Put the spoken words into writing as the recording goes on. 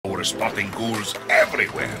for spotting ghouls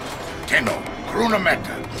everywhere. Tenno,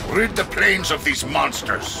 Grunameta, rid the plains of these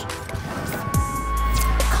monsters.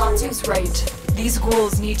 Konzu's right. These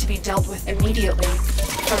ghouls need to be dealt with immediately.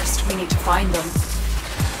 First, we need to find them.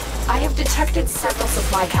 I have detected several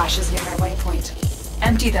supply caches near my waypoint.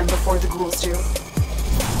 Empty them before the ghouls do.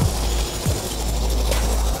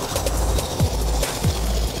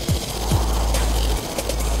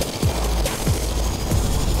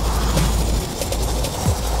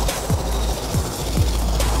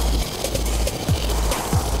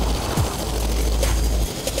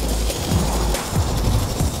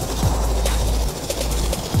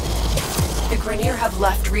 Have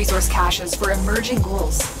left resource caches for emerging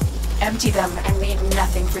ghouls. Empty them and leave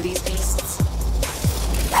nothing for these beasts.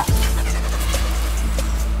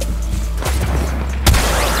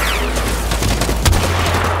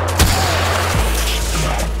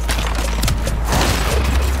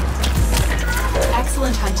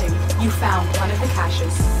 Excellent hunting. You found one of the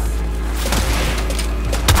caches.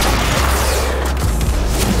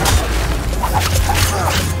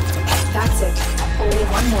 That's it. Only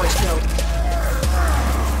one more to go.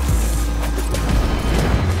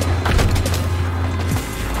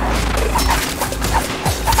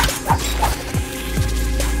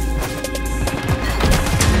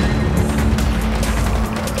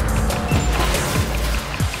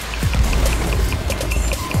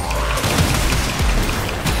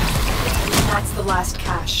 Last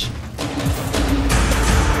cache.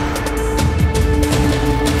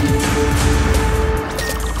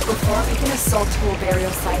 Before we can assault Ghoul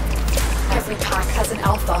Burial Site, every pack has an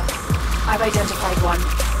alpha. I've identified one.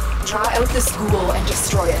 Draw out this ghoul and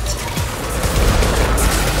destroy it.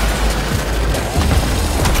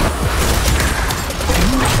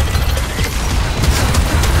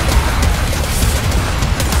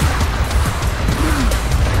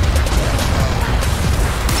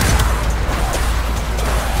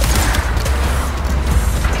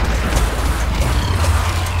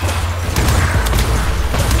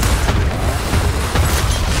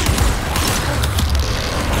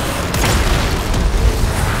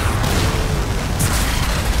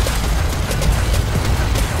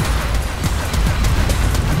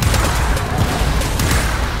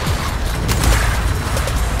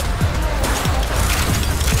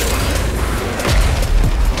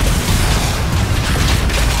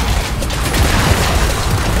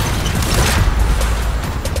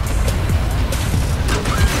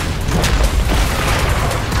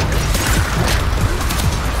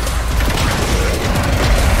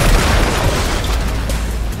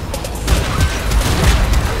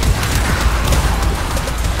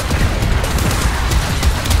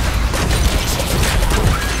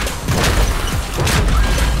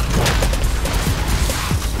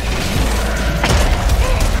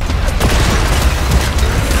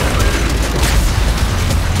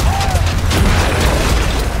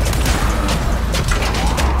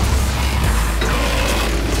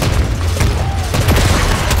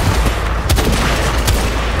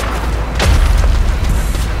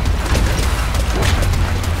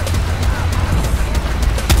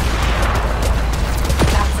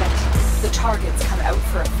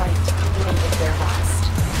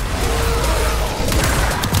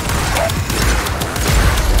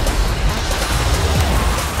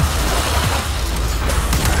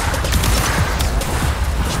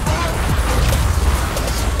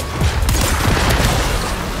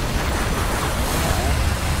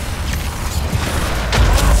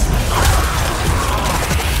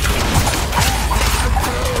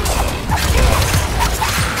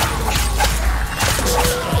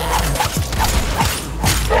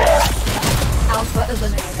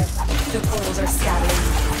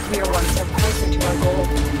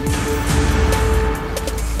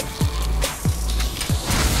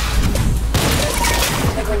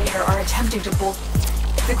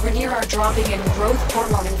 The Grineer are dropping in growth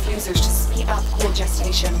hormone infusers to speed up ghoul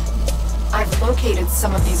gestation. I've located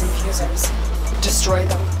some of these infusers. Destroy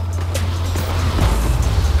them.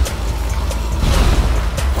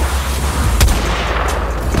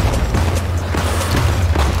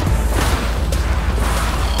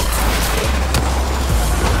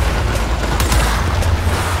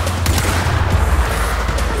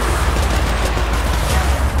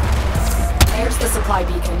 There's the supply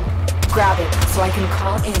beacon. Grab it so I can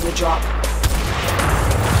call in the drop.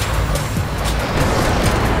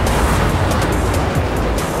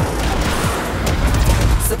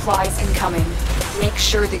 Supplies incoming. Make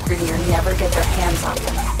sure the Grineer never get their hands on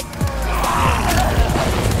them.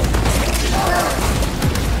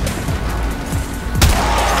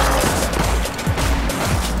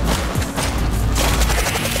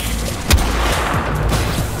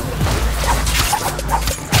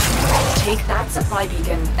 that supply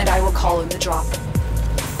beacon, and I will call in the drop.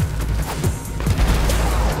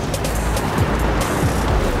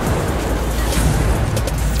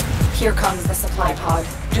 Here comes the supply pod.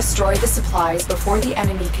 Destroy the supplies before the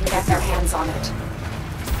enemy can get their hands on it.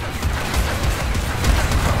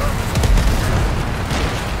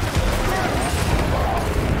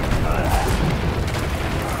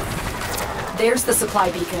 There's the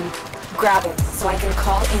supply beacon. Grab it so I can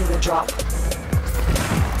call in the drop.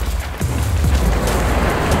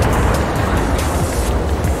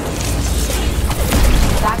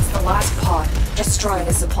 That's the last pod. Destroy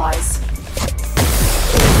the supplies.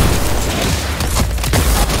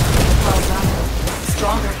 Well done.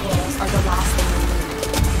 Stronger goals are the last thing we need.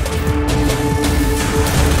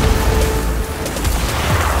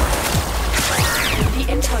 The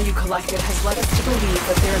intel you collected has led us to believe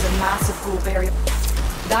that there is a massive ghoul barrier.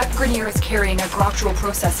 That Grineer is carrying a Groctural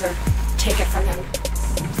processor. Take it from him.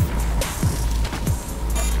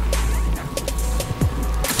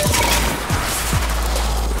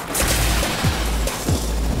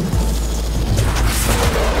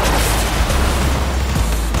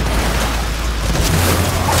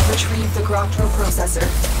 Retrieve the Groctural processor.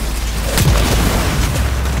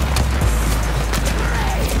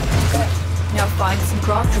 Now find some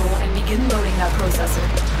Groctural and begin loading that processor.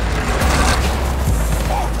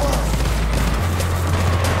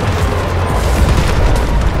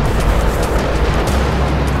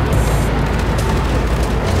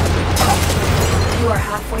 You are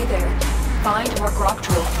halfway there. Find more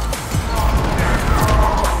Groctural.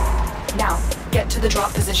 Now, get to the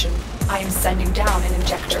drop position. I am sending down an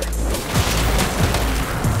injector.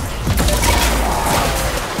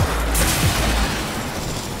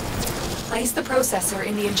 Place the processor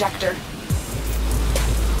in the injector.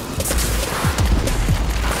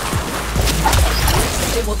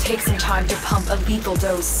 It will take some time to pump a lethal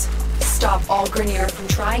dose. Stop all Grineer from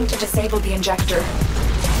trying to disable the injector.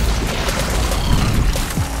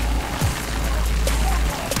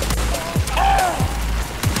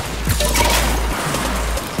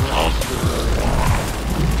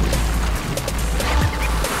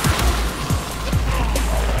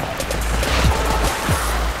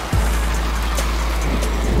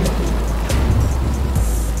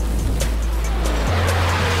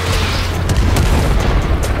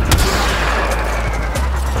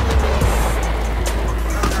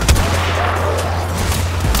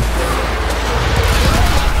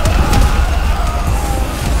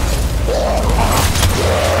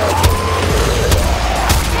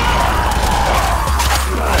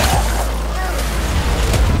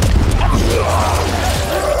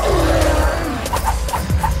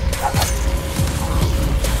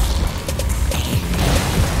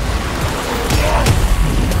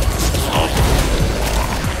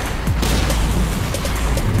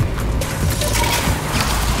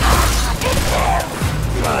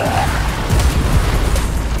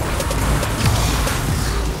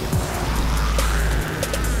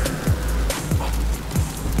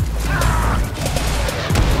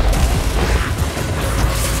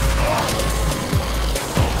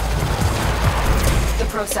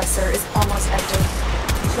 Processor is almost empty.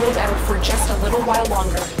 Hold out for just a little while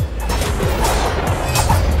longer.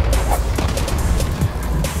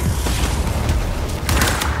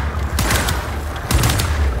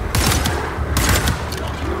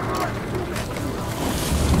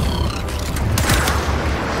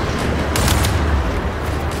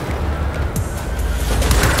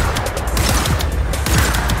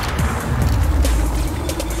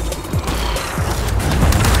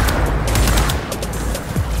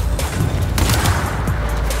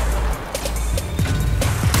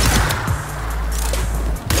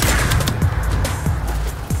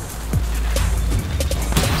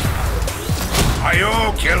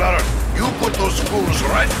 Killer, you put those ghouls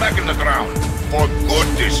right back in the ground. For good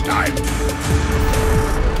this time.